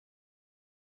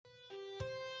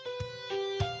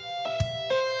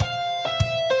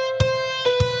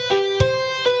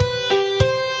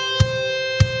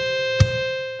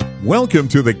Welcome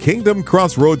to the Kingdom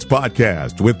Crossroads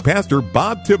podcast with Pastor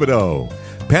Bob Thibodeau.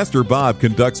 Pastor Bob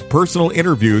conducts personal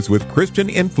interviews with Christian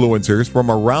influencers from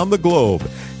around the globe,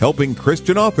 helping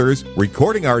Christian authors,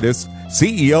 recording artists,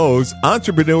 CEOs,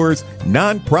 entrepreneurs,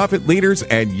 nonprofit leaders,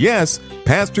 and yes,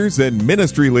 pastors and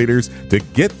ministry leaders to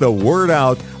get the word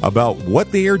out about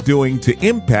what they are doing to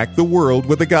impact the world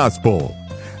with the gospel.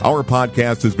 Our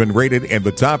podcast has been rated in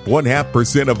the top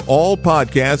 0.5% of all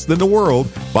podcasts in the world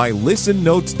by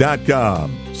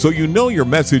listennotes.com, so you know your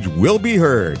message will be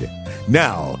heard.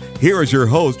 Now, here is your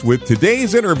host with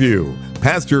today's interview,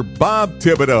 Pastor Bob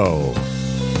Thibodeau.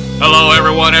 Hello,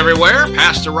 everyone, everywhere.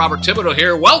 Pastor Robert Thibodeau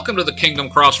here. Welcome to the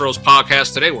Kingdom Crossroads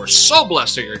podcast today. We're so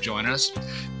blessed that you're joining us.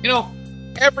 You know,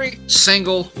 every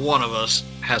single one of us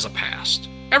has a past.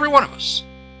 Every one of us.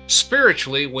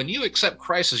 Spiritually, when you accept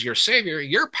Christ as your Savior,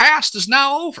 your past is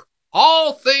now over.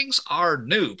 All things are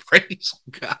new. Praise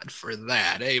God for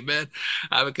that. Amen.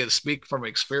 I can speak from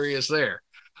experience there.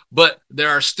 But there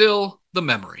are still the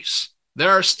memories. There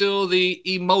are still the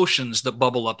emotions that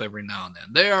bubble up every now and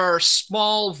then. There are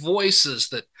small voices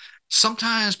that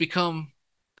sometimes become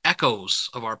echoes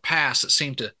of our past that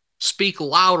seem to speak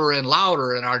louder and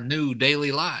louder in our new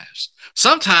daily lives.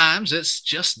 Sometimes it's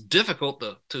just difficult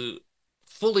to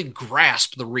fully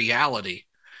grasp the reality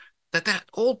that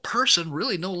old person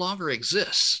really no longer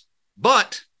exists.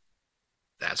 But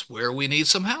that's where we need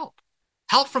some help.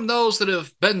 Help from those that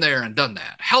have been there and done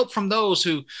that. Help from those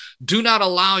who do not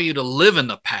allow you to live in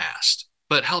the past,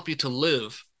 but help you to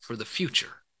live for the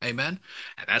future. Amen?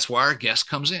 And that's why our guest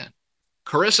comes in.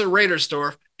 Carissa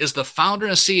Raderstorf is the founder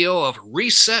and CEO of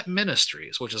Reset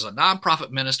Ministries, which is a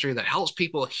nonprofit ministry that helps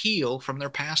people heal from their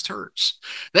past hurts.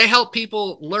 They help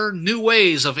people learn new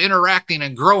ways of interacting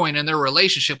and growing in their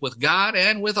relationship with God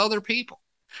and with other people.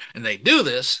 And they do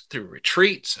this through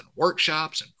retreats and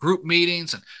workshops and group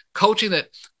meetings and coaching that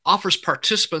offers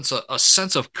participants a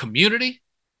sense of community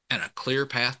and a clear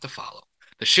path to follow.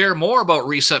 To share more about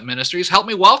Reset Ministries, help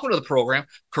me welcome to the program,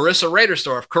 Carissa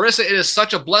Raderstorf. Carissa, it is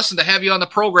such a blessing to have you on the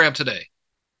program today.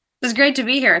 It's great to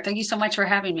be here. Thank you so much for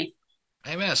having me.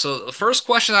 Amen. So the first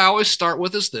question I always start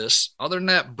with is this. Other than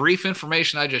that brief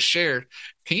information I just shared,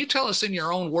 can you tell us in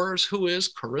your own words, who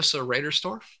is Carissa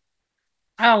Raderstorf?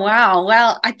 Oh, wow.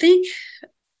 Well, I think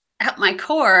at my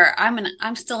core,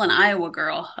 I'm still an Iowa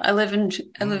girl. I live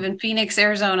in Phoenix,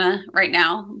 Arizona right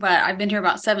now, but I've been here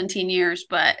about 17 years.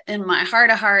 But in my heart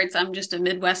of hearts, I'm just a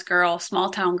Midwest girl, small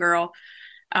town girl.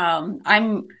 I'm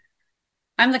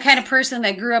the kind of person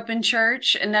that grew up in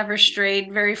church and never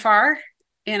strayed very far.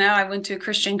 You know, I went to a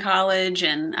Christian college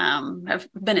and have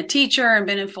been a teacher and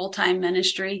been in full-time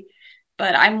ministry.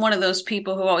 But I'm one of those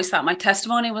people who always thought my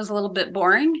testimony was a little bit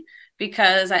boring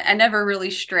because I never really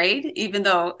strayed, even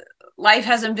though life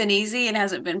hasn't been easy and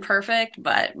hasn't been perfect.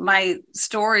 But my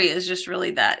story is just really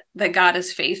that God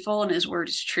is faithful and his word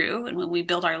is true. And when we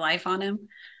build our life on him,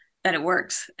 that it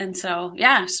works. And so,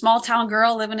 yeah, small town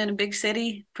girl living in a big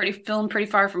city, feeling pretty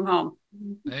far from home.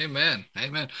 Amen.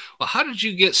 Amen. Well, how did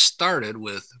you get started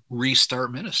with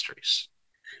Restart Ministries?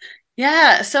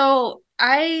 Yeah. So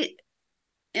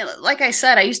like I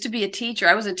said, I used to be a teacher.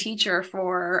 I was a teacher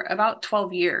for about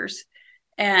 12 years.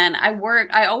 And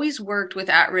I always worked with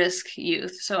at-risk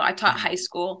youth. So I taught high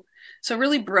school. So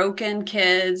really broken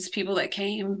kids, people that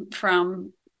came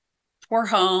from poor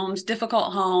homes,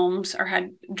 difficult homes, or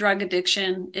had drug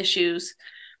addiction issues.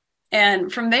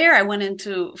 And from there, I went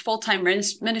into full-time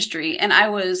ministry, and I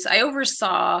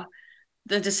oversaw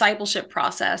the discipleship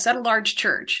process at a large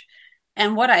church.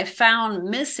 And what I found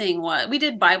missing was we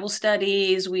did Bible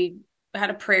studies, we had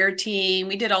a prayer team,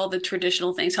 we did all the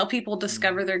traditional things, help people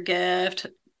discover their gift,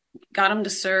 got them to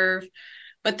serve.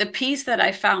 But the piece that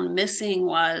I found missing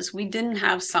was we didn't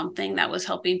have something that was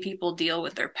helping people deal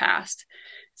with their past.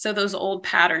 So those old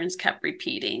patterns kept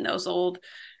repeating, those old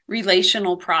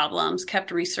relational problems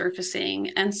kept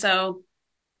resurfacing. And so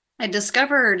I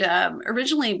discovered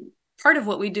originally part of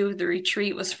what we do with the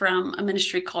retreat was from a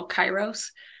ministry called Kairos,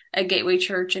 a Gateway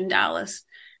Church in Dallas.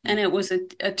 And it was a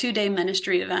 2-day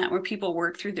ministry event where people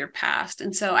worked through their past.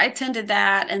 And so I attended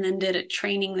that and then did a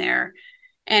training there.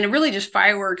 And it really just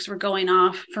fireworks were going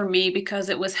off for me because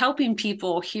it was helping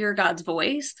people hear God's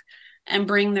voice and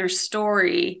bring their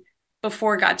story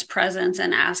before God's presence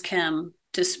and ask him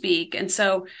to speak. And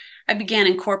so I began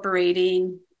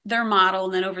incorporating their model,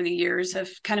 and then over the years have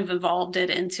kind of evolved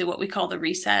it into what we call the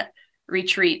Reset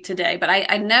Retreat today. But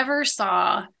I never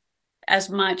saw as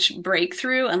much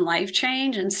breakthrough and life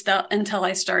change and stuff until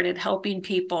I started helping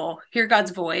people hear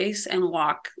God's voice and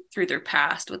walk through their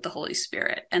past with the Holy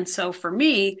Spirit. And so for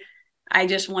me, I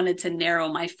just wanted to narrow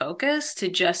my focus to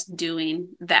just doing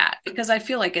that, because I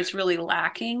feel like it's really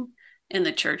lacking in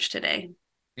the church today.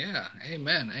 Yeah,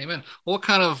 amen, amen. What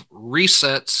kind of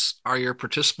resets are your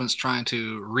participants trying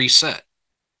to reset?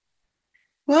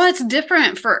 Well, it's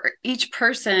different for each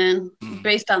person Mm,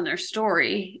 based on their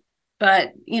story,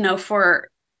 but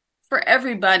for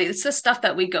everybody, it's the stuff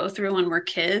that we go through when we're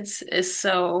kids is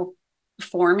so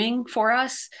forming for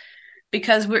us,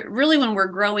 because we're really, when we're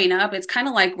growing up, it's kind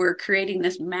of like we're creating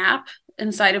this map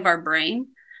inside of our brain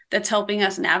that's helping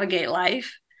us navigate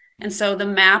life. And so the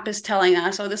map is telling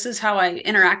us, oh, this is how I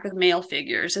interact with male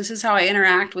figures. This is how I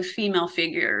interact with female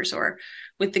figures, or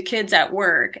with the kids at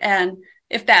work. And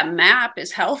if that map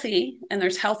is healthy and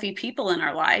there's healthy people in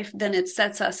our life, then it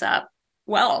sets us up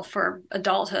well for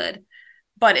adulthood.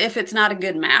 But if it's not a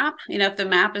good map, if the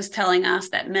map is telling us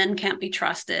that men can't be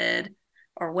trusted,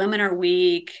 or women are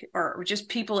weak, or just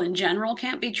people in general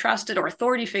can't be trusted, or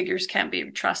authority figures can't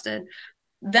be trusted,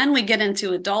 then we get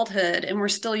into adulthood and we're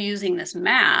still using this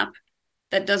map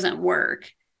that doesn't work.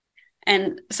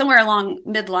 And somewhere along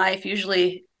midlife,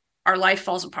 usually our life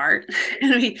falls apart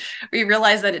and we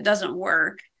realize that it doesn't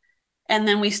work. And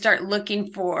then we start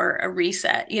looking for a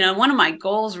reset. One of my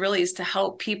goals really is to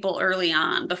help people early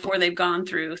on, before they've gone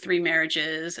through 3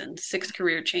 marriages and 6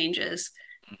 career changes,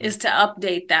 mhm. is to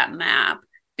update that map,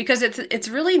 because it's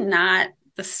really not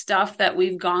the stuff that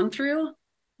we've gone through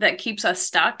that keeps us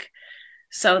stuck.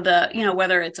 So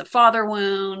whether it's a father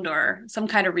wound or some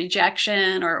kind of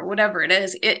rejection or whatever it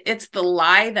is, it's the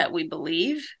lie that we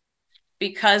believe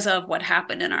because of what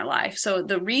happened in our life. So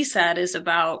the reset is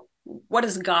about, what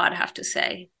does God have to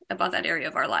say about that area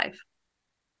of our life?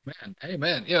 Man,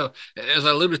 amen. As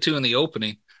I alluded to in the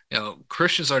opening,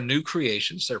 Christians are new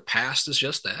creations. Their past is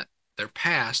just that. Their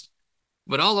past.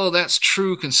 But although that's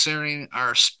true concerning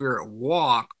our spirit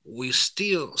walk, we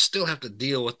still have to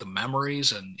deal with the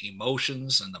memories and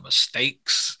emotions and the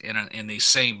mistakes in these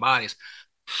same bodies.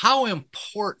 How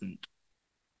important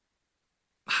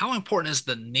how important is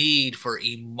the need for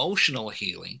emotional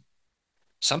healing,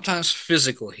 sometimes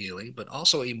physical healing, but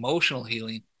also emotional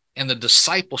healing and the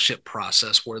discipleship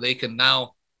process where they can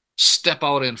now step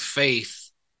out in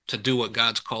faith to do what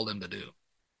God's called them to do?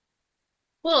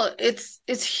 Well, it's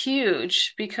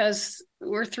huge, because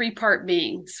we're 3-part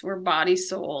beings. We're body,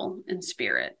 soul, and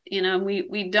spirit.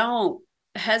 We don't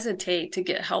hesitate to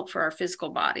get help for our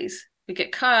physical bodies. We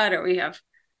get cut, or we have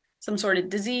some sort of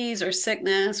disease or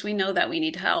sickness, we know that we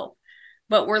need help.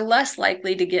 But we're less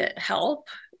likely to get help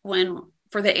when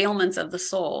for the ailments of the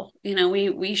soul.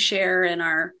 We share in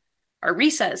our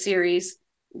reset series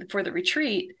for the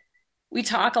retreat. We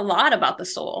talk a lot about the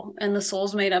soul, and the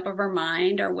soul's made up of our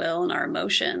mind, our will, and our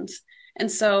emotions.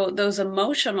 And so those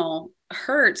emotional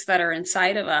hurts that are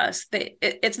inside of us,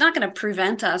 it's not going to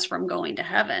prevent us from going to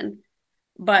heaven,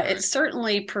 but it Right.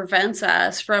 certainly prevents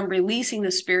us from releasing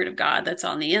the Spirit of God that's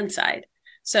on the inside.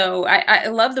 So I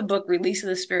love the book Release of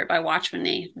the Spirit by Watchman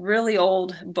Nee, really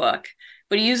old book,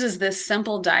 but he uses this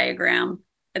simple diagram.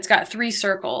 It's got 3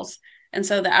 circles. And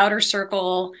so the outer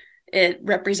circle, it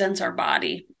represents our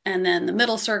body. And then the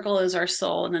middle circle is our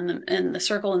soul. And then the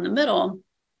circle in the middle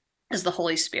is the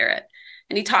Holy Spirit.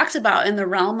 And he talks about, in the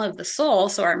realm of the soul,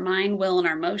 so our mind, will, and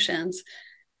our emotions,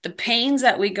 the pains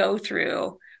that we go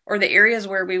through, or the areas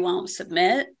where we won't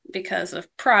submit because of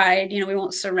pride, we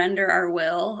won't surrender our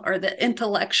will, or the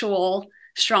intellectual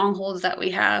strongholds that we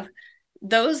have,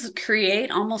 those create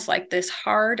almost like this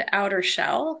hard outer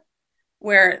shell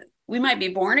where we might be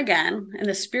born again and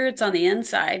the spirit's on the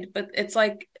inside, but it's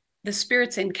like the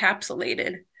spirit's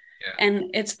encapsulated. Yeah.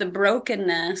 And it's the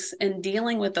brokenness and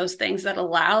dealing with those things that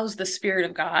allows the Spirit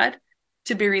of God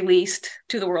to be released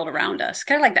to the world around us.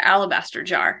 Kind of like the alabaster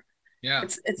jar. Yeah.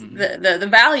 It's Hmm. the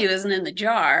value isn't in the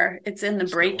jar, it's in the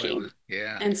It's the oil. breaking.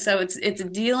 Yeah. And so it's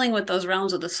dealing with those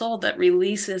realms of the soul that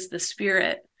releases the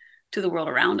spirit to the world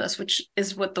around us, which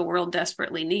is what the world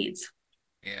desperately needs.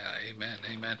 Yeah. Amen.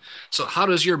 Amen. So how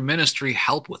does your ministry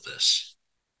help with this?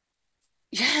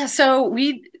 Yeah, so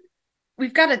we've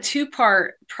got a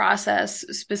 2-part process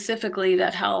specifically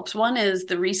that helps. One is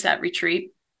the reset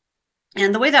retreat.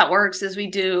 And the way that works is we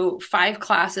do 5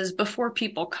 classes before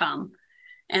people come.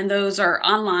 And those are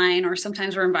online, or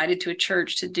sometimes we're invited to a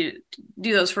church to do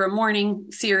those for a morning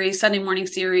series, Sunday morning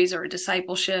series, or a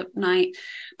discipleship night.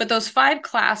 But those 5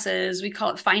 classes, we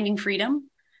call it Finding Freedom.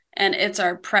 And it's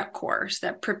our prep course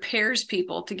that prepares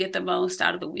people to get the most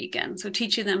out of the weekend. So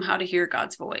teaching them how to hear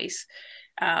God's voice.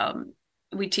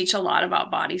 We teach a lot about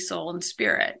body, soul, and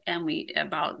spirit, and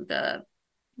about the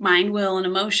mind, will, and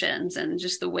emotions, and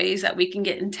just the ways that we can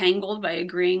get entangled by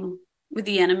agreeing with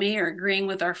the enemy or agreeing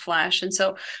with our flesh. And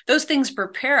so those things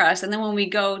prepare us. And then when we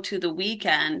go to the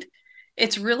weekend,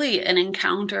 it's really an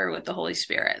encounter with the Holy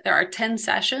Spirit. There are 10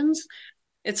 sessions.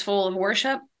 It's full of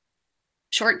worship,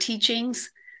 short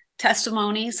teachings,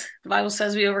 testimonies. The Bible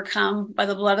says we overcome by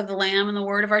the blood of the Lamb and the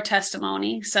word of our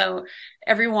testimony. So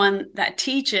everyone that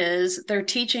teaches, they're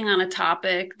teaching on a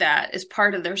topic that is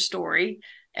part of their story,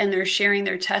 and they're sharing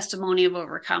their testimony of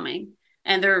overcoming.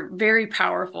 And they're very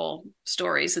powerful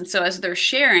stories. And so as they're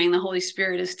sharing, the Holy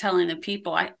Spirit is telling the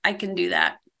people, I can do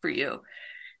that for you.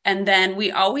 And then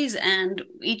we always end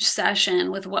each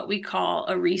session with what we call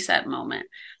a reset moment.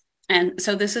 And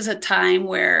so this is a time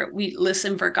where we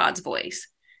listen for God's voice.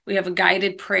 We have a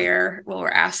guided prayer where we're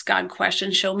asked God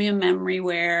questions, show me a memory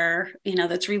where,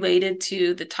 that's related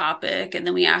to the topic. And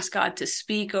then we ask God to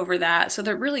speak over that. So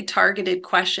they're really targeted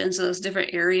questions in those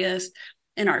different areas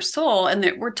in our soul. And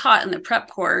that we're taught in the prep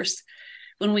course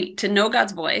to know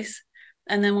God's voice.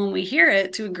 And then when we hear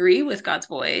it, to agree with God's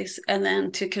voice, and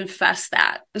then to confess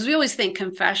that. Because we always think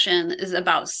confession is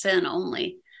about sin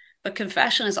only. But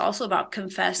confession is also about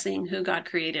confessing who God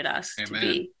created us to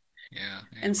be. Yeah.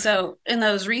 Amen. And so in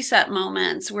those reset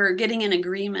moments, we're getting in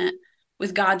agreement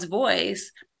with God's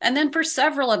voice. And then for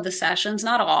several of the sessions,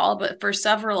 not all, but for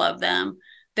several of them,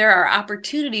 there are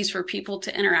opportunities for people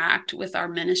to interact with our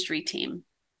ministry team.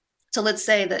 So let's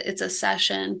say that it's a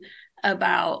session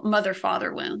about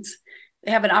mother-father wounds.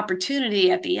 They have an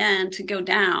opportunity at the end to go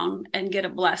down and get a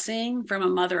blessing from a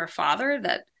mother or father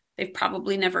that they've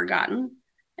probably never gotten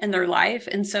in their life.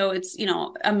 And so it's,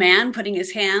 a man putting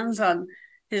his hands on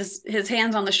his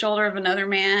hands on the shoulder of another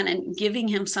man and giving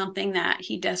him something that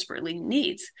he desperately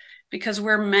needs, because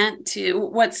we're meant to,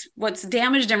 what's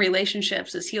damaged in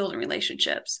relationships is healed in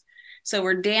relationships. So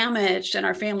we're damaged in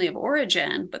our family of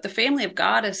origin, but the family of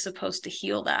God is supposed to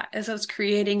heal that, as it's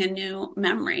creating a new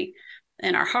memory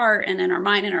in our heart and in our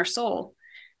mind and our soul.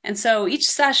 And so each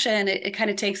session, it kind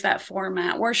of takes that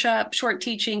format: worship, short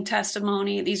teaching,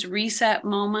 testimony, these reset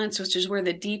moments, which is where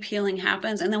the deep healing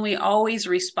happens. And then we always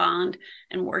respond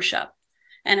and worship.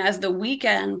 And as the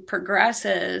weekend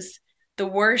progresses, the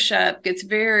worship gets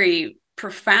very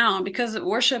profound, because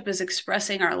worship is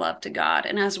expressing our love to God.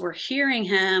 And as we're hearing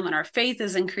him and our faith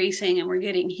is increasing and we're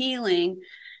getting healing,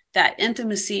 that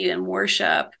intimacy and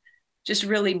worship just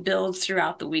really builds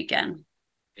throughout the weekend.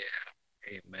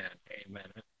 Yeah. Amen.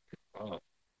 Oh,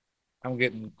 I'm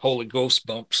getting Holy Ghost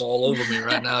bumps all over me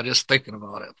right now just thinking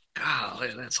about it.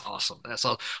 God, that's awesome. That's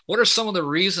all. What are some of the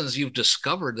reasons you've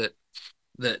discovered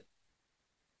that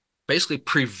basically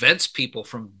prevents people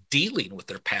from dealing with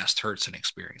their past hurts and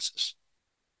experiences?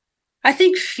 I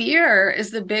think fear is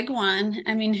the big one.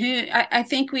 I mean, I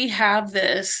think we have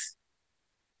this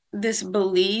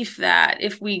belief that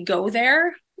if we go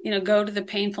there, go to the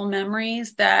painful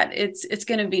memories, that it's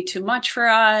going to be too much for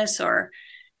us, or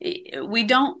we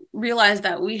don't realize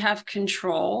that we have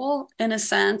control in a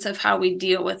sense of how we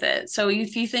deal with it. So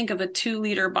if you think of a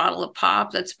 2-liter bottle of pop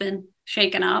that's been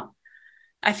shaken up,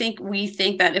 I think we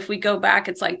think that if we go back,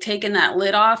 it's like taking that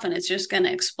lid off and it's just going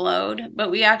to explode.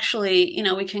 But we actually,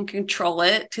 we can control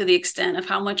it to the extent of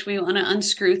how much we want to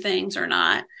unscrew things or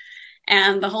not.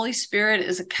 And the Holy Spirit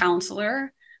is a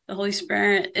counselor. The Holy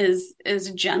Spirit is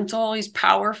gentle. He's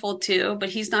powerful too, but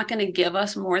he's not going to give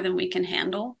us more than we can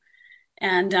handle.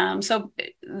 And so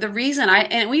the reason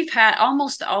we've had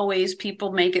almost always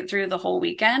people make it through the whole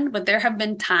weekend, but there have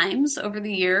been times over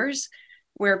the years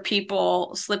where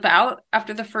people slip out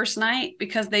after the first night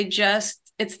because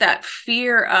it's that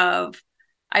fear of,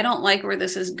 I don't like where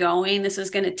this is going. This is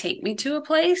going to take me to a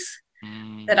place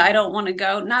that I don't want to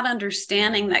go, not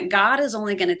understanding that God is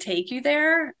only going to take you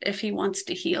there if he wants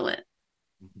to heal it.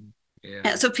 Yeah.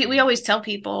 And so we always tell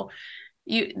people,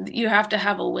 you have to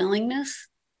have a willingness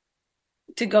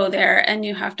to go there, and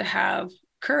you have to have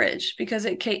courage, because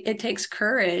it takes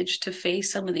courage to face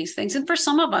some of these things. And for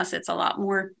some of us, it's a lot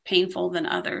more painful than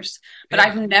others. But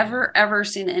I've never, ever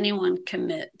seen anyone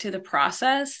commit to the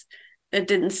process that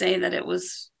didn't say that it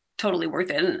was totally worth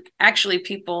it. And actually,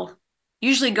 people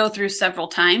usually go through several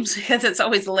times, because it's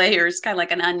always layers, kind of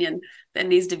like an onion that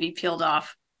needs to be peeled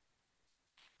off.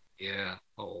 Yeah.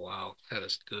 Oh, wow. That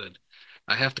is good.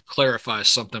 I have to clarify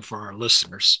something for our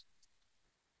listeners.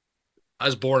 I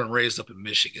was born and raised up in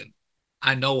Michigan.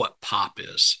 I know what pop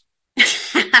is.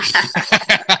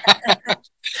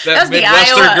 That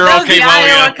Midwestern girl came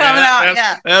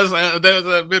out. There's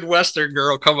a Midwestern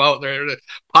girl come out there.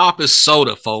 Pop is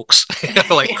soda, folks.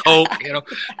 Like Coke.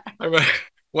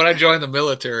 When I joined the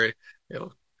military,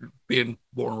 being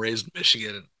born and raised in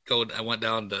Michigan, I went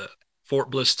down to Fort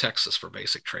Bliss, Texas for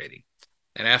basic training.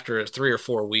 And after 3 or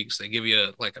 4 weeks, they give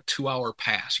you like a 2-hour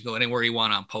pass. You go anywhere you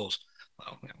want on post.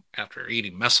 well, after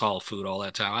eating mess hall food all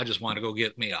that time, I just wanted to go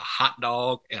get me a hot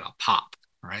dog and a pop,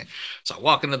 right? So I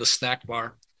walk into the snack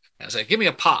bar and I say, give me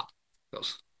a pop. He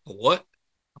goes, a what?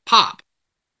 A pop.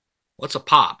 What's a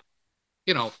pop?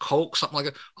 Coke, something like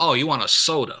that. Oh, you want a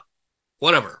soda?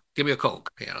 Whatever. Give me a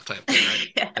Coke. Type thing, right?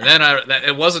 Yeah. And then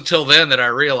it wasn't until then that I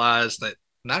realized that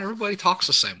not everybody talks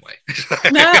the same way.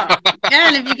 No.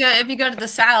 And if you go to the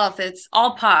South, it's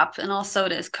all pop and all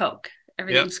soda is Coke.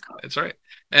 Everything's Coke. That's right.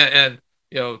 And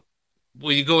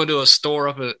when you go into a store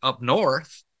up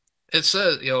north, it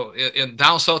says, in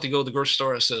down south, you go to the grocery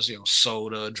store, it says,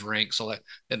 soda, drinks, all that,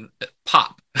 and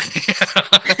pop.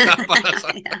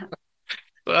 Yeah.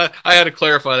 But I had to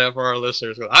clarify that for our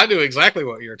listeners. I knew exactly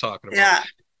what you were talking about.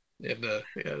 Yeah. And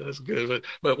that's good.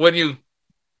 But when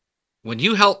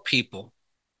you help people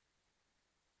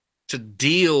to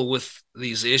deal with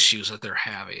these issues that they're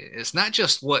having, it's not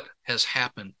just what has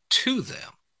happened to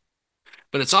them,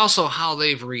 but it's also how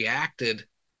they've reacted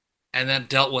and then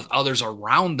dealt with others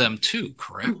around them too,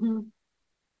 correct? Mm-hmm.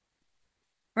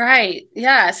 Right.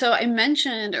 Yeah. So I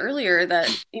mentioned earlier that,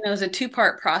 it's a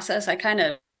 2-part process. I kind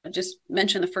of just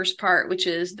mentioned the first part, which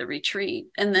is the retreat.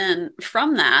 And then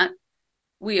from that,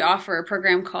 we offer a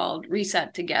program called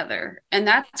Reset Together. And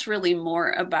that's really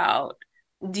more about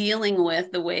dealing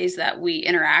with the ways that we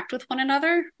interact with one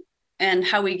another and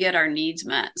how we get our needs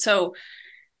met. So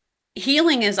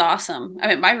healing is awesome. I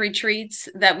mean, my retreats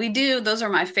that we do, those are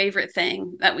my favorite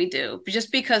thing that we do,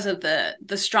 just because of the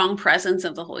strong presence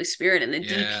of the Holy Spirit and the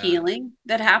deep healing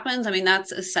that happens. I mean,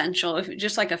 that's essential. If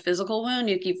just like a physical wound,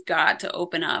 you've got to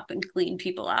open up and clean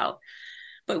people out.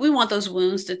 But we want those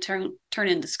wounds to turn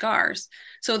into scars.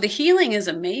 So the healing is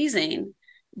amazing,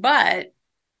 but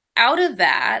out of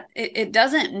that, it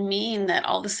doesn't mean that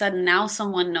all of a sudden now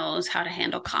someone knows how to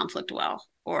handle conflict well,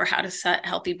 or how to set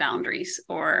healthy boundaries,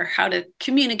 or how to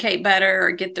communicate better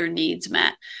or get their needs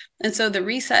met. And so the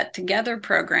Reset Together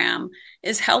program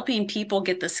is helping people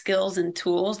get the skills and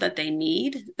tools that they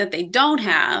need, that they don't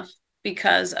have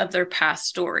because of their past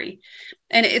story.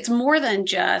 And it's more than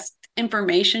just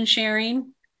information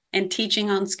sharing and teaching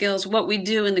on skills. What we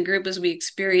do in the group is we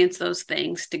experience those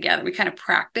things together. We kind of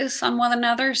practice on one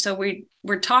another. So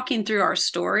we're talking through our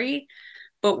story,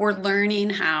 but we're learning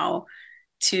how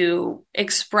to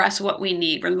express what we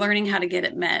need. We're learning how to get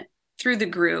it met through the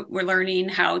group. We're learning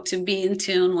how to be in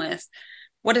tune with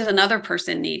what does another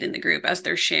person need in the group as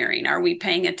they're sharing. Are we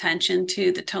paying attention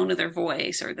to the tone of their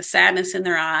voice, or the sadness in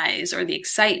their eyes, or the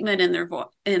excitement in their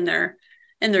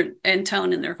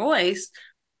tone in their voice?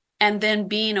 And then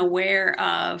being aware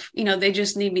of, they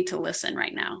just need me to listen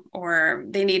right now, or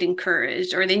they need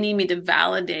encouraged, or they need me to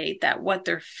validate that what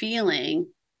they're feeling,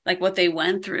 like what they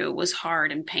went through, was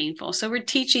hard and painful. So we're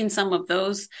teaching some of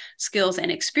those skills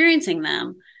and experiencing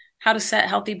them, how to set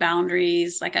healthy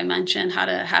boundaries, like I mentioned, how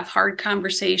to have hard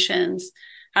conversations,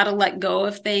 how to let go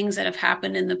of things that have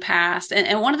happened in the past.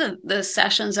 And one of the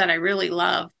sessions that I really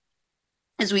love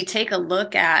is we take a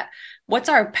look at what's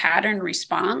our pattern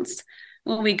response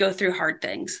when we go through hard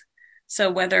things. So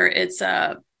whether it's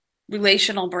a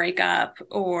relational breakup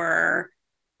or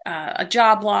a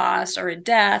job loss or a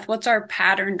death, what's our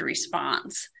patterned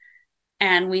response?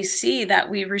 And we see that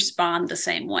we respond the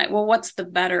same way. Well, what's the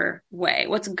better way?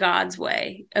 What's God's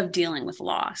way of dealing with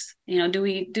loss? Do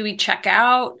we check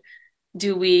out?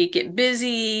 Do we get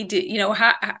busy?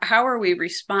 How are we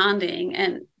responding?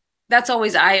 And that's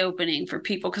always eye-opening for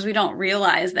people, because we don't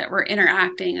realize that we're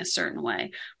interacting a certain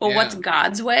way. Well, what's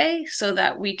God's way, so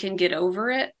that we can get over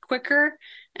it quicker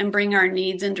and bring our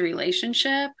needs into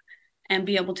relationship and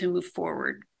be able to move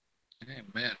forward.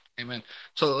 Amen.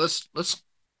 So let's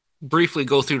briefly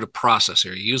go through the process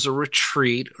here. You use a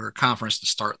retreat or a conference to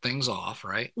start things off,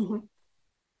 right? Mm-hmm.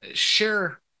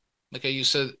 Share, like you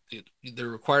said, they're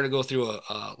required to go through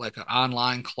an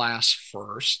online class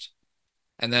first.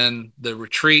 And then the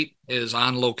retreat is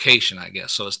on location, I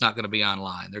guess. So it's not going to be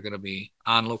online. They're going to be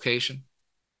on location?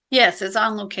 Yes, it's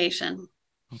on location.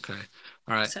 Okay.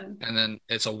 All right. And then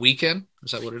it's a weekend?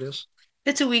 Is that what it is?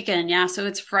 It's a weekend, yeah. So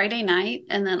it's Friday night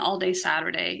and then all day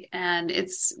Saturday. And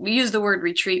we use the word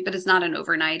retreat, but it's not an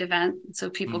overnight event. So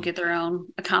people get their own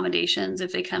accommodations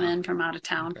if they come in from out of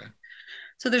town. Okay.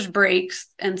 So there's breaks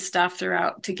and stuff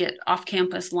throughout to get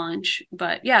off-campus lunch.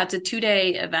 But yeah, it's a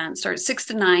 2-day event. Starts 6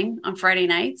 to 9 on Friday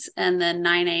nights, and then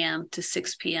 9 a.m. to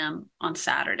 6 p.m. on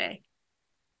Saturday.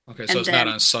 Okay, so it's not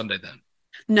on Sunday then?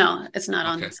 No, it's not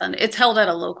on Sunday. It's held at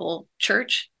a local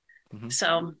church. Mm-hmm.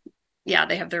 So yeah,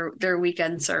 they have their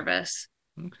weekend service.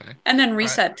 Okay. And then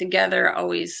Reset Together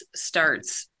always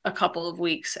starts a couple of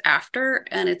weeks after,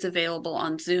 and it's available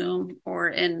on Zoom,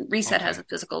 or Reset has a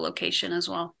physical location as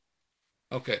well.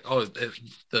 Okay. Oh,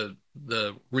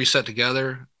 the Reset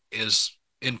Together is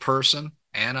in person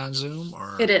and on Zoom,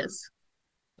 It or is.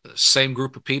 the same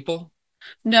group of people?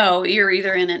 No, you're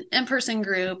either in an in-person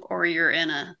group or you're in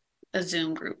a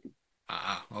Zoom group.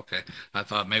 Okay. I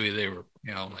thought maybe they were,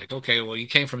 like, okay, well, you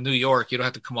came from New York. You don't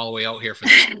have to come all the way out here for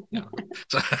this.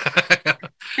 So, okay.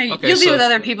 You'll be with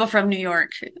other people from New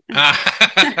York on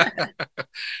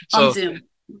So, Zoom.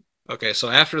 okay. So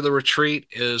after the retreat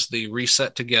is the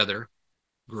Reset Together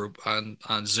group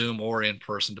on Zoom or in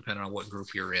person, depending on what group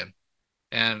you're in.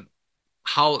 And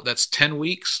that's 10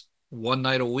 weeks, one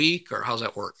night a week, or how's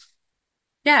that work?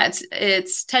 Yeah,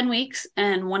 it's 10 weeks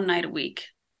and one night a week.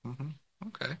 Mm-hmm.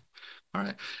 Okay. All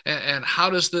right. And how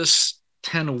does this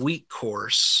 10-week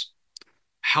course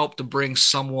help to bring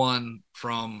someone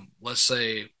from, let's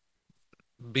say,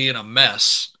 being a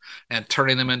mess and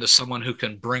turning them into someone who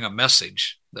can bring a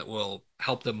message that will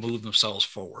help them move themselves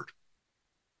forward?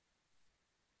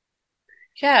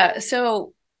 Yeah,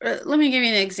 so let me give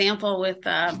you an example with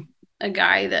a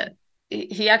guy that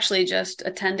he actually just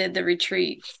attended the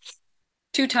retreat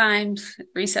 2 times,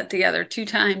 Reset Together 2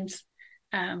 times.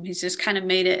 He's just kind of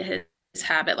made it his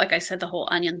habit. Like I said, the whole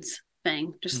onions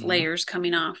thing, just layers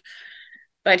coming off.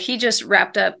 But he just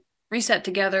wrapped up Reset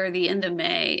Together the end of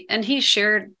May, and he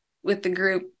shared with the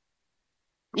group,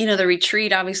 the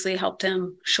retreat obviously helped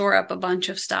him shore up a bunch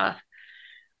of stuff.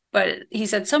 But he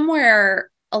said somewhere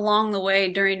along the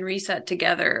way during Reset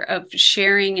Together of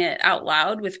sharing it out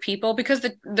loud with people, because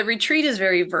the retreat is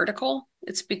very vertical.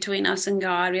 It's between us and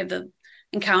God. We have the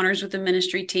encounters with the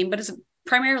ministry team, but it's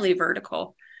primarily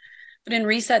vertical. But in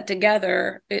Reset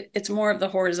Together, it's more of the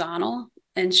horizontal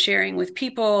and sharing with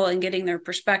people and getting their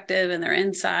perspective and their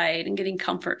insight and getting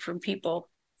comfort from people,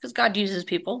 because God uses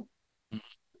people.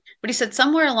 But he said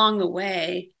somewhere along the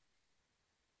way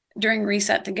during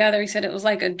Reset Together, he said it was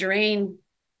like a drain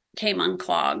came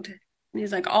unclogged. And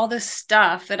he's like, all this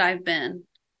stuff that I've been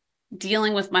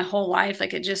dealing with my whole life,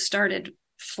 like it just started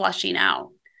flushing out.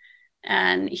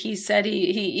 And he said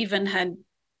he even had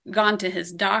gone to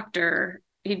his doctor.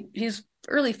 He's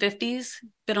early 50s,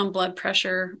 been on blood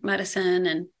pressure medicine,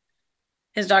 and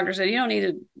his doctor said, you don't need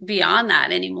to be on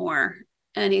that anymore.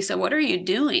 And he said, what are you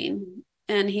doing?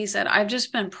 And he said, I've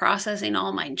just been processing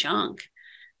all my junk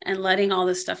and letting all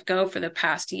this stuff go for the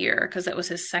past year, because it was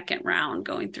his second round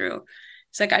going through.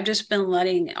 It's like, I've just been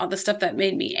letting all the stuff that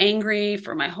made me angry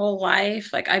for my whole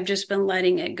life, like I've just been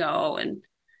letting it go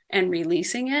and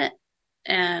releasing it.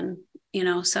 And,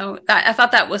 so I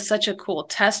thought that was such a cool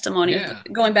testimony. Yeah.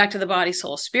 Going back to the body,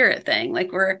 soul, spirit thing,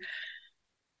 like we're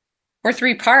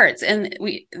 3 parts, and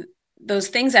those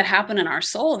things that happen in our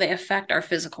soul, they affect our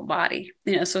physical body,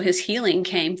 so his healing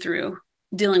came through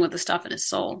dealing with the stuff in his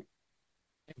soul.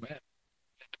 Amen.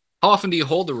 How often do you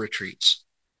hold the retreats?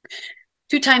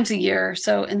 2 times a year.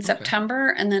 So in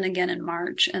September and then again in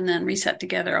March, and then Reset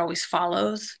Together always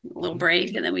follows, a little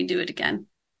break, and then we do it again.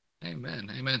 Amen.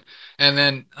 Amen. And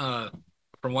then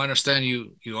from what I understand,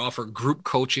 you offer group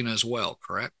coaching as well,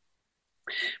 correct?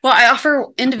 Well, I offer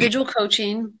individual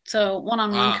coaching, so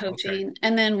one-on-one coaching.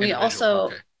 And then we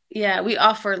also, we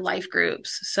offer life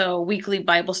groups. So weekly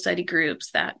Bible study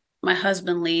groups that my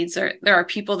husband leads. There are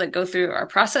people that go through our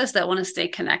process that want to stay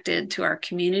connected to our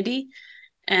community.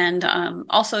 And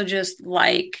also just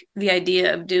like the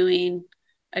idea of doing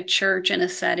a church in a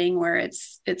setting where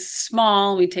it's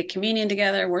small. We take communion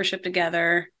together, worship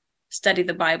together, study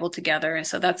the Bible together.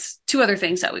 So that's 2 other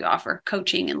things that we offer: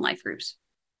 coaching and life groups.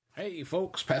 Hey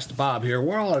folks, Pastor Bob here.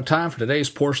 We're all out of time for today's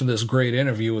portion of this great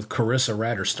interview with Carissa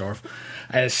Raderstorf,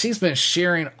 as she's been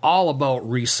sharing all about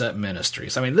Reset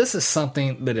Ministries. I mean, this is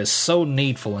something that is so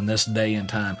needful in this day and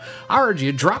time. I urge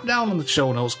you, drop down in the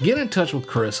show notes, get in touch with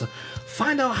Carissa,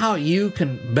 find out how you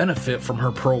can benefit from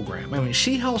her program. I mean,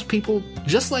 she helps people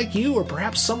just like you, or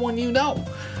perhaps someone you know,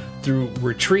 through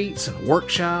retreats and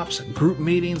workshops and group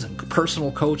meetings and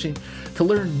personal coaching, to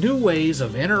learn new ways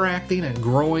of interacting and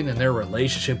growing in their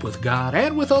relationship with God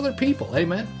and with other people.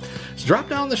 Amen. So drop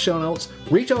down the show notes,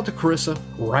 reach out to Carissa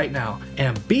right now,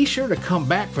 and be sure to come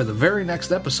back for the very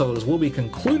next episode, as we'll be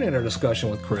concluding our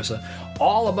discussion with Carissa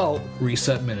all about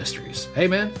Reset Ministries.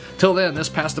 Amen. Till then, this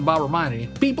Pastor Bob reminding you,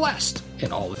 be blessed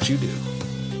in all that you do.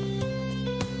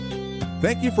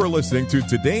 Thank you for listening to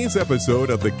today's episode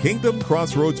of the Kingdom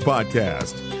Crossroads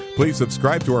Podcast. Please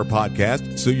subscribe to our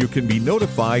podcast so you can be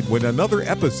notified when another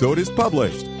episode is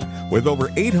published. With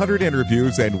over 800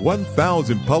 interviews and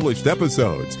 1,000 published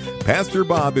episodes, Pastor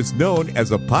Bob is known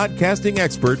as a podcasting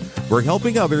expert for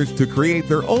helping others to create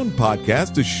their own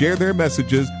podcast to share their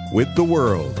messages with the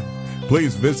world.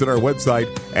 Please visit our website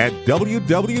at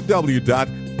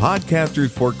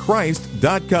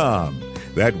www.podcastersforchrist.com.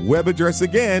 That web address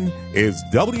again is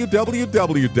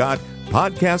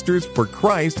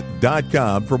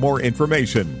www.podcastersforchrist.com for more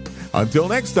information. Until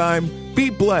next time, be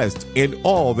blessed in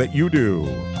all that you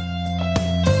do.